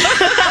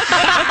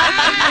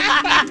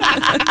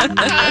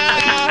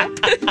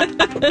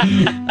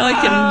 I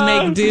can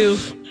make do.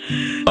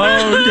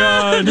 Oh,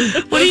 God.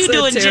 What are you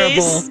doing,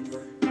 terrible. Jace?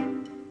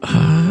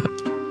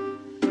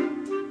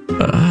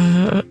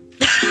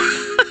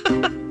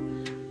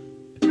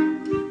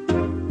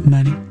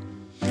 Money.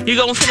 You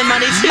going for the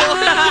money too?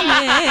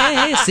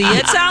 See you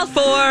at South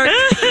Fork.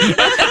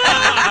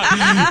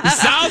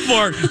 South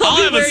Fork.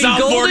 I'll have a South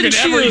Fork in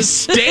every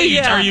state.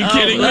 Yeah. Are you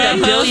kidding me?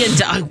 $1 billion.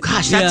 Oh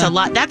gosh, that's a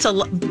lot. That's a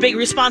big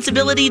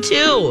responsibility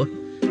too.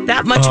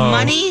 That much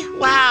money?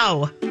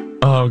 Wow.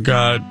 Oh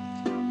God.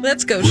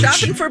 Let's go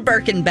shopping for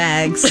Birkin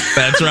bags.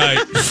 That's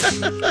right.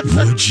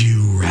 Would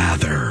you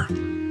rather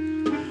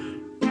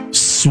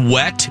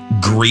sweat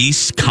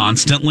grease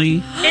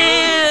constantly? Ew.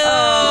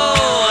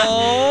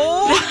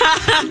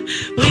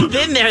 We've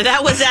been there.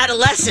 That was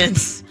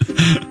adolescence.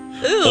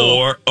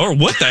 Or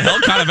what the hell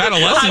kind of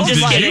adolescence did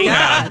you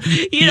have?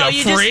 You know,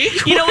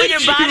 when your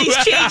body's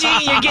changing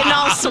and you're getting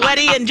all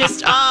sweaty and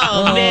just,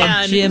 oh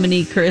man.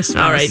 Jiminy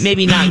Christmas. All right,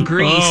 maybe not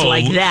grease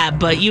like that,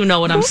 but you know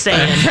what I'm saying.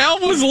 The hell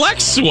was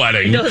Lex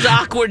sweating? Those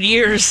awkward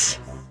years.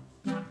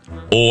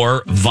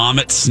 Or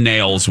vomit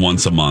snails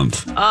once a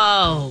month.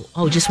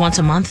 Oh, just once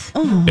a month?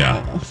 Oh.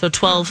 Yeah. So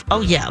 12.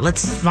 Oh, yeah,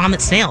 let's vomit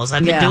snails.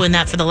 I've been doing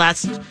that for the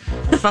last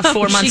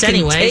 4 months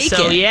anyway.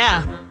 So,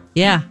 yeah.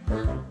 Yeah.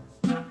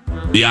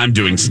 Yeah, I'm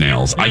doing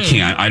snails. I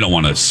can't. I don't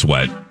want to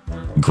sweat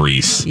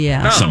grease.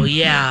 Yeah.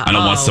 I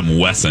don't want some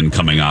Wesson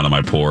coming out of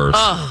my pores.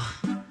 Oh.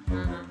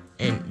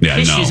 And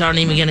tissues aren't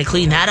even going to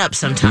clean that up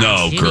sometimes.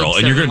 No, girl.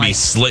 And you're going to be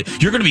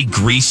you're going to be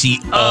greasy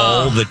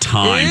all the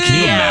time. Can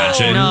you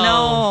imagine?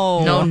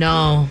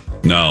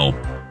 No.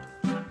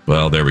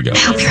 Well, there we go. I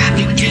hope you're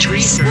happy with your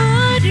choice.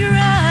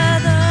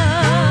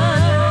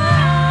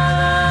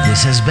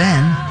 This has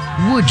been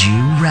Would You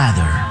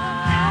Rather?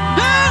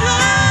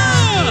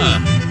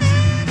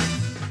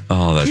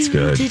 Oh, that's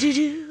good.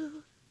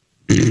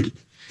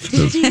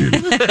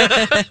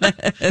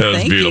 That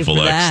was beautiful,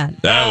 Lex.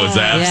 That was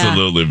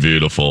absolutely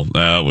beautiful.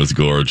 That was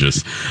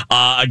gorgeous.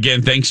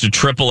 Again, thanks to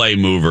AAA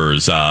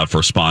Movers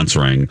for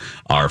sponsoring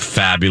our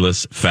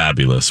fabulous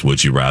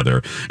Would You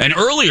Rather. And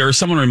earlier,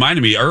 someone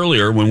reminded me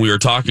when we were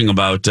talking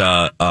about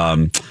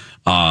the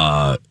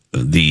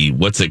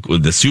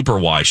Super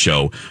Y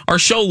show. Our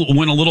show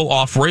went a little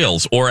off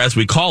rails, or as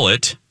we call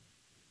it,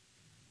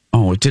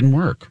 it didn't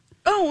work.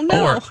 Oh,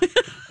 no. We're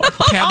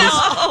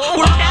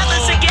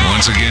padless again.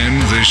 Once again,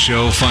 this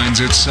show finds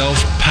itself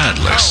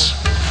padless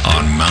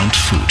on Mount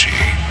Fuji.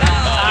 There we go.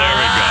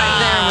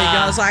 There we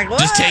go. It's like, what?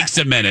 Just takes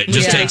a minute.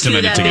 To get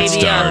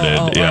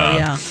started.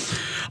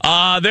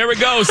 There we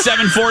go.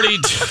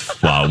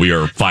 7:40. Wow, we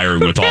are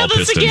firing with all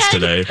pistons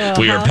today.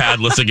 We are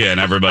padless again,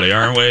 everybody,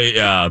 aren't we?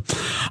 Yeah.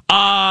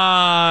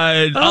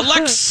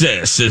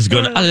 Alexis is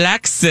going to...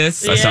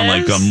 Alexis. I sound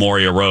like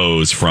Moria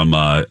Rose from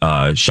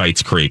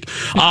Schitt's Creek.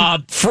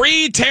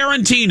 Free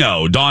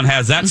Tarantino. Dawn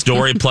has that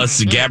story,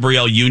 plus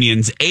Gabrielle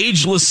Union's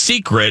ageless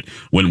secret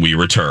when we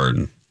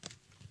return.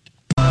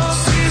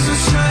 Welcome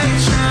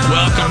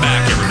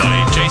back,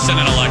 everybody. Jason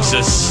and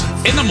Alexis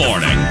in the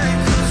morning.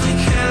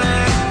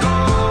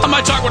 On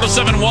My Talk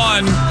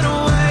 1071.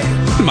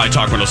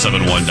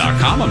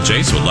 MyTalk1071.com. I'm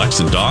Jace with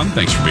Lex and Dawn.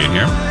 Thanks for being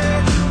here.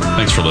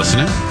 Thanks for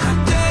listening.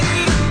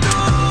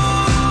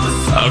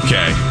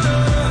 Okay.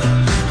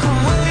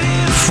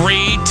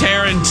 Free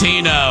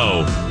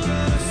Tarantino.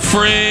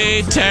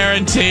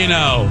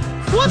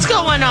 What's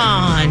going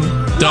on?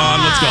 Dawn,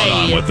 what's going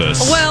on with this?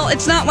 Well,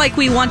 it's not like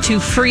we want to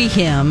free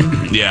him.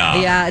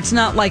 Yeah, it's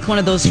not like one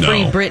of those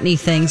free Britney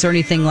things or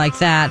anything like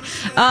that.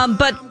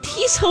 But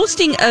he's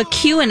hosting a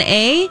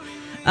Q&A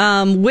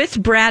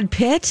with Brad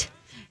Pitt,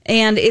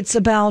 and it's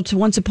about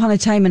Once Upon a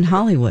Time in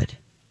Hollywood.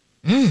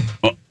 And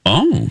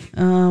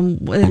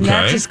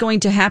that is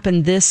going to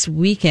happen this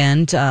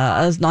weekend.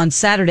 On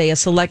Saturday, a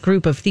select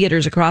group of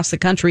theaters across the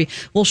country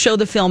will show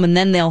the film, and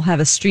then they'll have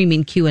a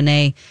streaming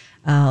Q&A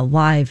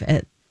live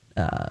at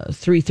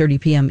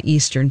 3:30 p.m.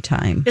 Eastern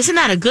time. Isn't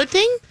that a good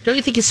thing? Don't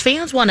you think his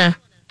fans want to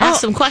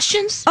ask some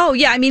questions? Oh,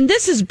 yeah. I mean,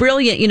 this is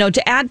brilliant,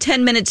 to add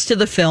 10 minutes to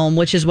the film,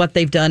 which is what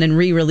they've done and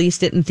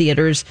re-released it in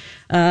theaters.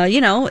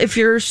 If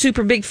you're a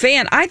super big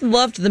fan, I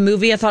loved the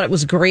movie. I thought it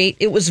was great.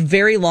 It was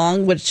very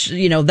long, which,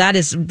 that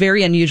is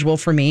very unusual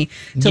for me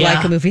to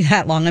like a movie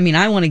that long. I mean,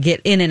 I want to get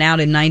in and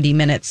out in 90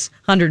 minutes,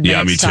 100 minutes.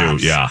 Yeah, me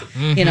tops. too.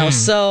 Yeah.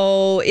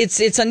 So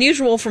it's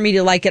unusual for me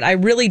to like it. I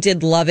really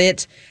did love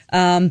it.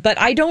 But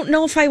I don't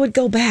know if I would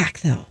go back,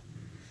 though.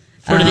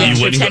 For the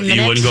extra 10 minutes?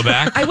 You wouldn't go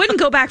back? I wouldn't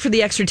go back for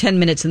the extra 10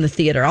 minutes in the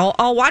theater.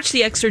 I'll watch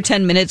the extra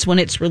 10 minutes when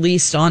it's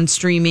released on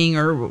streaming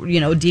or,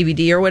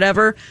 DVD or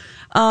whatever.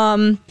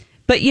 But,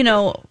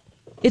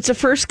 it's a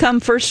first come,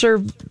 first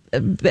serve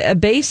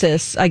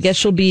basis. I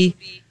guess you'll be,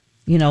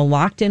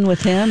 locked in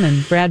with him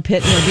and Brad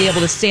Pitt, and you'll be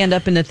able to stand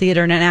up in the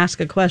theater and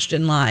ask a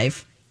question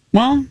live.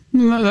 Well,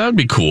 that'd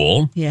be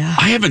cool. Yeah.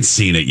 I haven't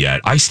seen it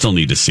yet. I still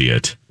need to see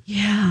it.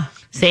 Yeah.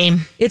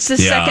 Same. It's the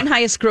second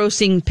highest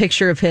grossing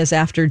picture of his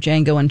after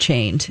Django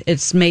Unchained.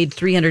 It's made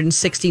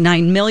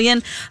 $369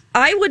 million.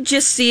 I would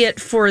just see it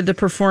for the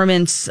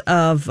performance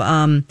of,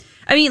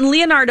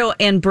 Leonardo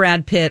and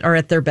Brad Pitt are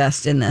at their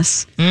best in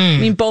this. I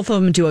mean, both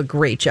of them do a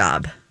great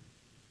job.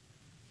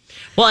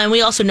 Well, and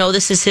we also know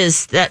this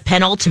is that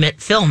penultimate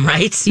film,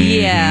 right?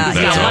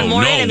 Yeah. One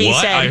more enemy,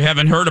 what? said. I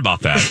haven't heard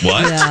about that.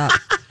 What?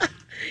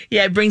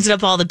 Yeah, it brings it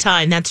up all the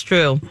time. That's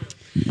true.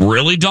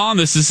 Really, Dawn?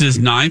 This is his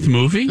 9th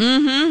movie?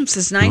 Mm-hmm. It's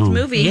his 9th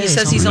movie. He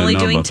says he's only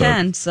doing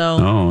 10. So.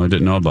 Oh, I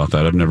didn't know about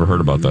that. I've never heard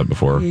about that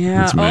before.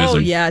 Yeah. It's amazing. Oh,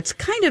 yeah. It's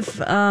kind of,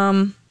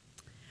 I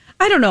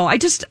don't know.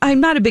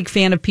 I'm not a big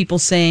fan of people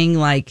saying,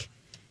 like,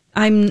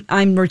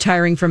 I'm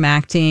retiring from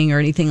acting or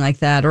anything like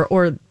that,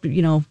 or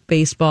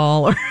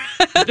baseball or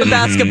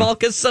basketball,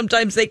 because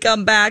sometimes they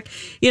come back.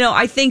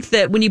 I think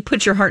that when you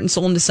put your heart and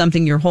soul into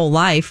something your whole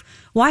life,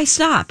 why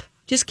stop?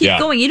 Just keep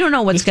going. You don't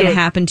know what's going to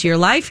happen to your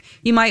life.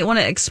 You might want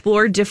to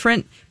explore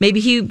different. Maybe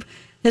he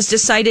has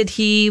decided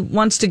he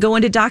wants to go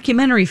into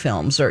documentary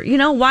films, or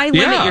why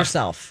limit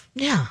yourself?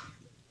 Yeah,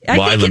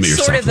 I think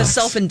it's sort of a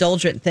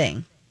self-indulgent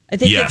thing. I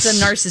think it's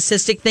a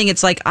narcissistic thing.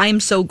 It's like, I'm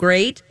so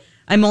great,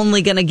 I'm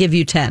only going to give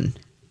you 10.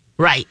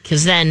 Right,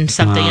 because then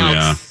something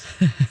else.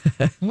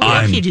 Yeah.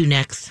 What do you do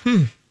next?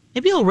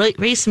 Maybe I'll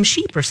raise some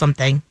sheep or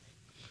something.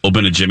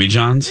 Open a Jimmy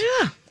John's?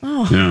 Yeah.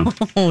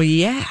 Oh,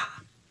 yeah.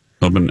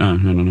 Open, I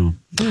don't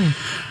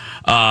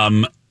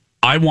know.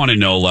 I want to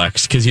know,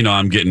 Lex, because,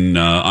 I'm getting,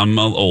 I'm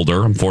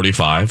older. I'm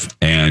 45,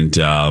 and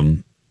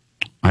I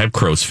have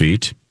crow's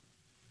feet.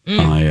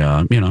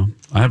 I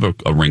have a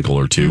wrinkle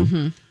or two.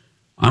 Mm-hmm.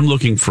 I'm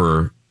looking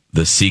for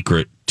the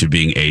secret to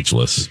being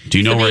ageless. Do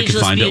you know where I can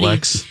find it,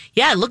 Lex?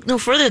 Yeah, look no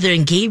further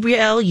than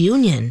Gabrielle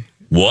Union.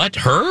 What?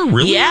 Her?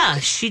 Really? Yeah,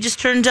 she just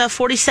turned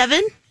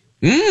 47.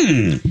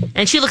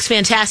 And she looks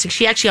fantastic.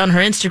 She actually, on her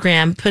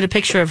Instagram, put a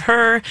picture of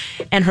her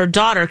and her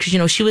daughter,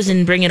 because, she was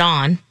in Bring It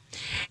On.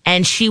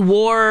 And she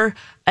wore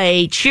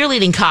a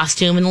cheerleading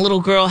costume, and the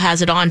little girl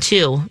has it on,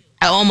 too,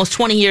 almost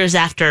 20 years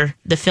after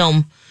the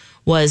film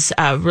was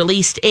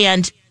released.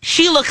 And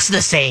she looks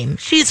the same.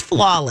 She's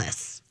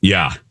flawless.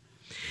 Yeah.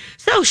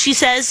 So she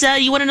says,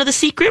 you want to know the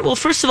secret? Well,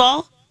 first of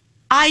all,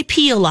 I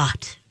pee a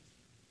lot.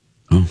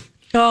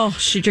 Oh,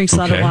 she drinks a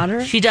lot of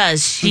water? She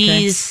does.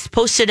 She's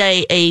posted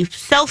a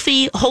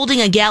selfie holding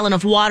a gallon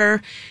of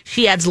water.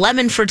 She adds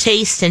lemon for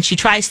taste, and she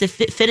tries to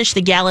finish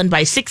the gallon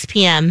by 6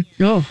 p.m.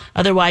 Oh.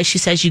 Otherwise, she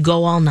says you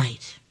go all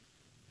night.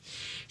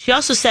 She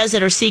also says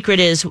that her secret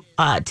is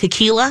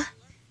tequila,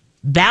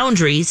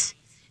 boundaries,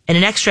 and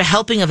an extra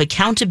helping of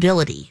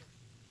accountability.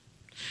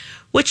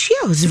 Which,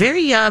 is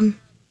very,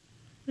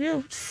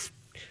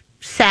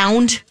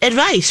 sound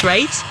advice,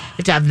 right? You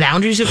have to have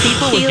boundaries with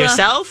people, with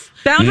yourself.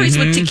 Boundaries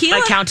with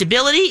tequila?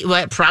 Accountability?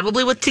 Well,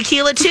 probably with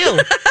tequila, too.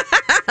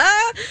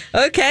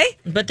 Okay.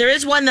 But there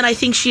is one that I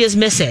think she is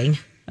missing.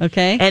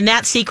 Okay. And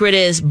that secret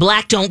is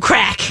black don't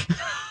crack.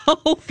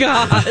 Oh,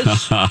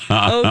 gosh.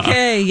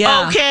 Okay,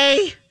 yeah.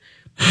 Okay.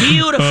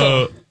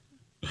 Beautiful.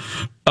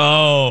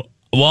 Well,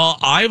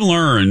 I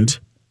learned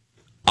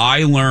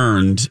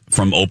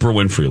from Oprah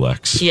Winfrey,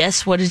 Lex.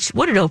 Yes, what did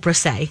Oprah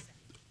say?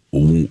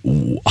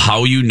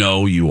 How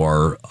you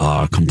are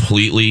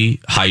completely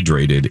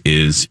hydrated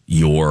is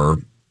your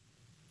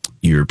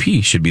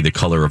pee should be the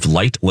color of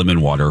light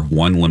lemon water,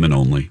 1 lemon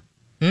only.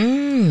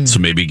 So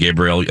maybe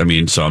Gabrielle,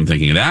 so I'm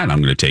thinking of that.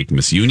 I'm going to take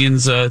Miss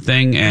Union's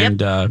thing and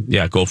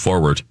go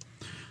forward.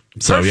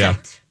 So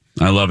Perfect.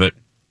 Yeah, I love it.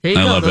 There you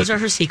go. Those are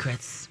her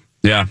secrets.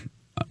 Yeah,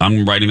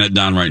 I'm writing that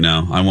down right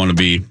now. I want to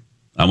be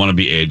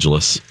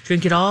ageless.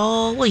 Drink it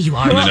all. Well, you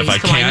are. And then if I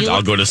can't,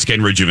 I'll go to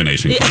Skin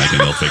Rejuvenation Clinic and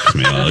they'll fix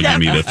me. They'll give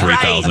me the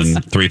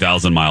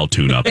 3,000 mile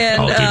tune-up.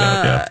 And, I'll do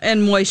that, yeah.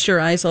 And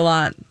moisturize a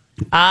lot.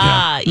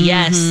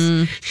 Yes.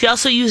 Mm-hmm. She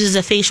also uses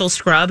a facial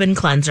scrub and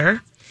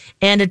cleanser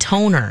and a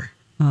toner.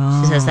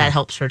 She says that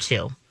helps her,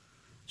 too.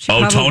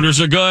 Toners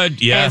are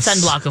good. Yes. And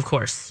sunblock, of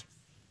course.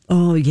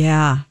 Oh,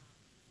 yeah.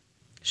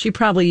 She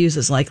probably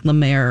uses like La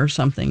Mer or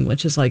something,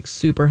 which is like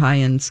super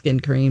high-end skin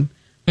cream.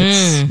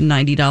 It's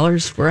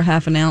 $90 for a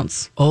half an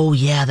ounce. Oh,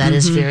 yeah, that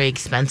is very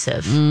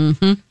expensive.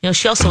 Mm-hmm.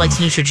 She also likes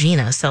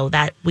Neutrogena, so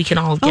that we can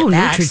all get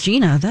that. Oh,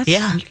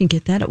 Neutrogena. You can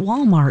get that at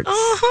Walmart.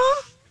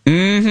 Uh-huh.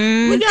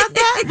 Mm-hmm. We got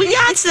that. We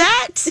got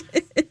that.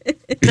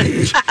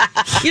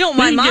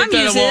 My mom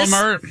uses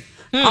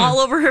all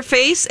over her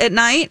face at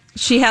night.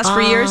 She has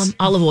for years.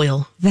 Olive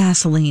oil.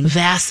 Vaseline.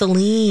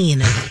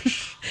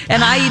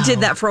 And I did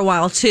that for a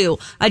while, too.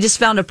 I just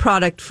found a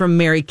product from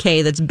Mary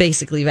Kay that's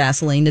basically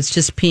Vaseline. It's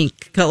just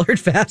pink-colored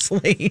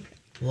Vaseline.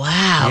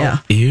 Wow. Yeah.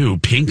 Ew,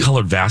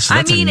 pink-colored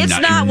Vaseline. It's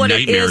not what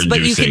it is,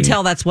 but you can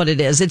tell that's what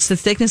it is. It's the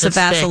thickness of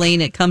Vaseline.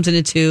 Thick. It comes in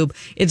a tube.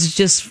 It's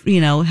just,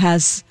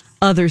 has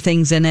other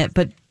things in it,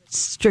 but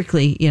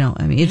strictly,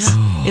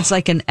 it's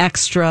like an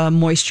extra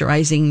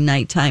moisturizing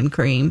nighttime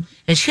cream.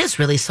 And she has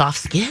really soft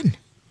skin.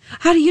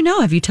 How do you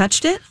know? Have you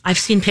touched it? I've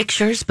seen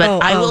pictures,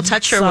 but I will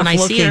touch her when I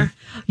see her.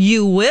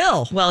 You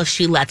will? Well, if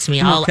she lets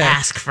me, I'll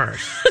ask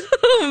first.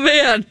 Oh,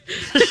 man.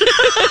 This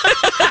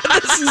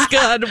has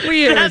gone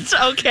weird. That's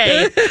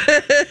okay.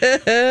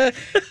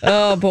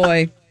 Oh,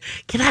 boy.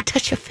 Can I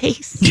touch your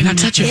face? Can I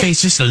touch your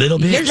face just a little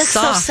bit? It looks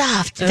so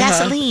soft.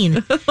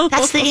 Vaseline.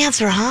 That's the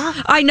answer,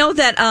 huh? I know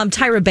that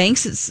Tyra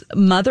Banks'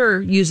 mother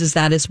uses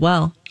that as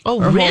well. Oh,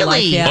 really?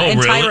 Life, yeah. Oh,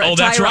 and really?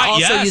 Tyra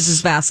also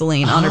uses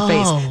Vaseline on her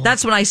face.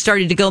 That's when I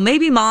started to go,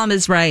 maybe mom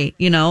is right,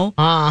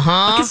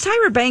 Uh-huh. Because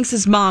Tyra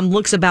Banks' mom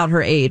looks about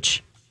her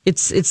age.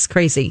 It's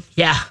crazy.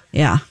 Yeah.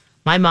 Yeah.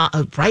 My mom,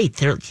 right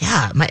there.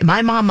 Yeah.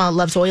 My mom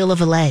loves oil of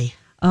Olay.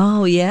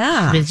 Oh,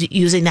 yeah. I've been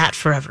using that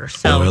forever.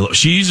 So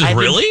she uses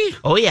really?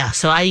 Oh, yeah.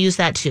 So I use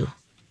that too.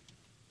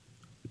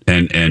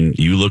 And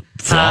you look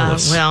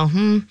flawless.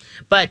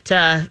 But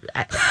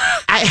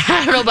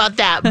I don't know about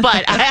that.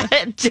 But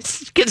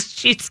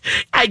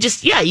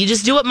you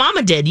just do what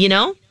Mama did,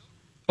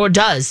 or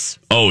does.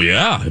 Oh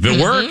yeah, if it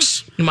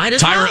works, you might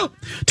as well.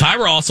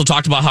 Tyra also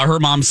talked about how her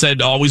mom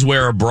said always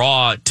wear a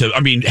bra to.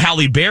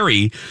 Halle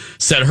Berry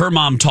said her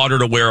mom taught her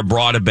to wear a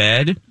bra to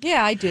bed.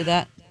 Yeah, I do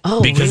that.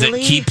 Oh, because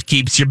really? it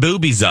keeps your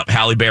boobies up.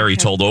 Halle Berry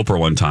told Oprah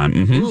one time.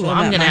 Mm-hmm. Ooh,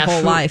 I'm gonna have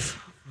whole life.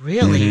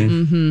 Really?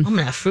 Mm-hmm. I'm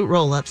gonna have fruit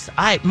roll-ups.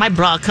 My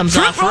bra comes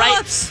off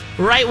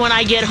right when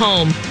I get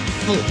home.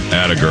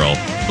 Atta girl.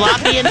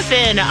 Floppy and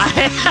thin. Wow.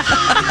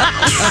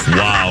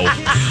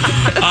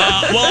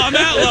 Well, on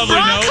that lovely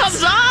bra note,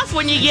 comes off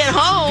when you get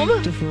home.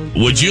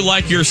 would you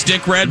like your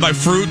stick read by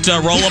Fruit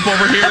roll-up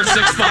over here?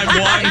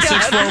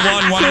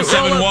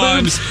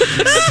 651-641-1071.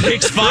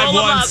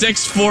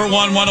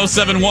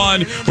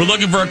 651-641-1071. We're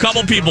looking for a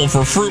couple people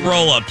for Fruit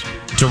roll-up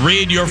to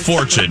read your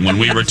fortune when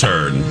we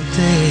return.